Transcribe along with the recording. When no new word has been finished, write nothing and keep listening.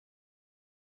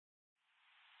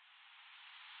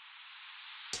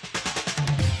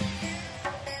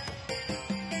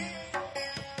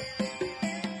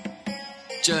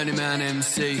Journeyman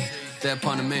MC, they're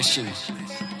upon a mission,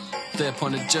 they're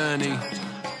upon a journey.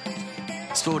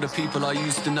 It's for the people I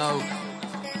used to know.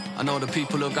 I know the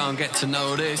people who are gonna get to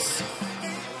know this.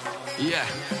 Yeah,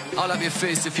 I'll have your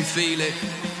fist if you feel it.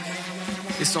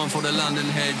 It's on for the London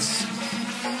heads.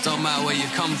 Don't matter where you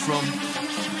come from,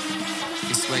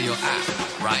 it's where you're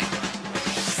at, right?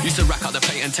 Used to rack out the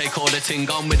plate and take all the ting,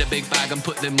 gone with a big bag and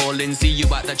put them all in. See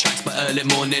you at the tracks but early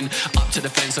morning, up to the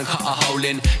fence and cut a hole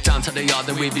in. Down to the yard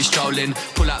and we be strolling,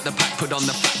 pull out the pack, put on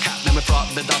the fat cap. Then we throw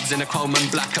up the dubs in a chrome and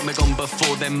black, and we're gone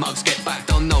before them mugs get back.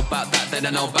 Don't know about that, they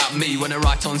don't know about me. When I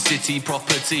write on city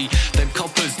property, them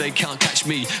coppers, they can't catch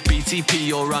me.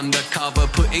 BTP or undercover,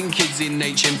 putting kids in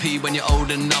HMP. When you're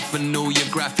old enough and all your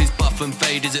graph is buff and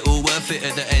fade, is it all worth it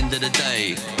at the end of the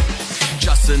day?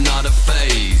 Just another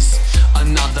phase,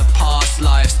 another past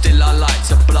life. Still I like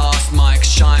to blast mics,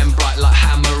 shine bright like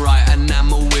hammerite,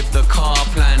 enamel with the car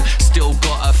plan. Still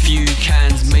got a few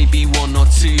cans, maybe one or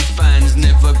two fans,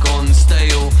 never gone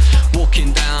stale.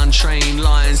 Walking down train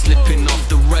lines, slipping off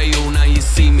the rail. Now you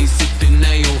see me sipping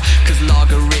nail, cause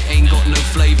lager it ain't got no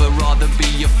flavour. Rather be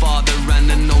your father and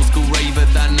an old school raver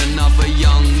than another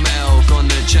young male gone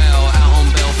to jail, out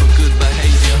on bail for good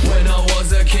behaviour. When I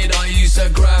was a kid I used to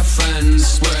Graff N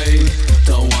Spray.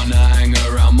 Don't wanna hang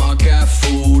around my gaff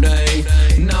all day.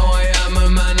 Now I am a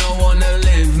man, I wanna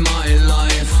live my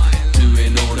life,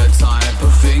 doing all the type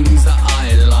of things that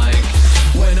I like.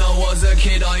 When I was a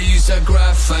kid I used to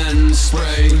Graff N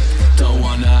Spray. Don't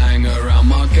wanna hang around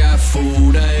my gaff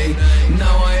all day.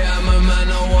 Now I am a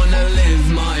man, I wanna live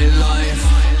my life,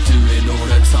 doing all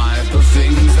the type of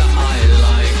things that I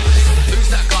like. Who's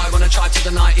that guy when I tried to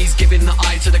deny? He's giving the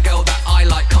eye to the girl that I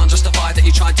like. Can't justify that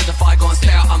he tried to defy. Go and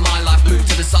stay out of my life, move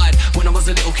to the side. When I was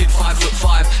a little kid,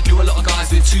 5'5", knew a lot of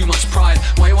guys with too much pride.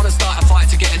 Why you wanna start a fight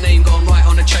to get a name? Going right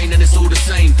on a chain and it's all the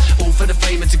same. All for the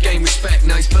fame and to gain respect.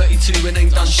 Now he's 32 and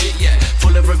ain't done shit yet.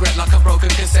 Full of regret like a broken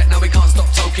cassette. Now he can't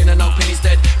stop talking and hoping he's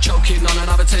dead. Choking on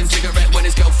another 10 cigarette when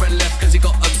his girlfriend left cause he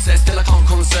got obsessed. Still I can't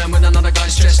concern when another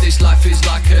guy's stressed. This life is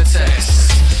like a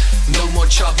test. No more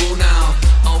trouble now.